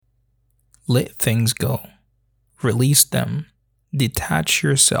Let things go. Release them. Detach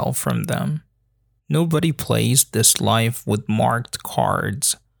yourself from them. Nobody plays this life with marked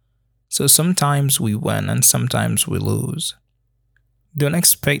cards. So sometimes we win and sometimes we lose. Don't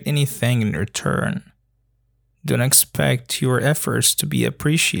expect anything in return. Don't expect your efforts to be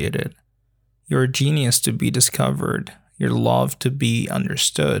appreciated, your genius to be discovered, your love to be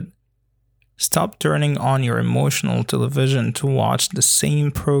understood. Stop turning on your emotional television to watch the same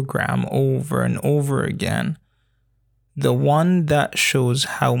program over and over again. The one that shows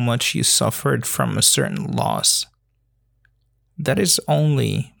how much you suffered from a certain loss. That is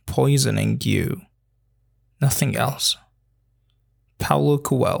only poisoning you, nothing else. Paulo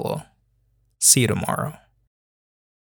Coelho. See you tomorrow.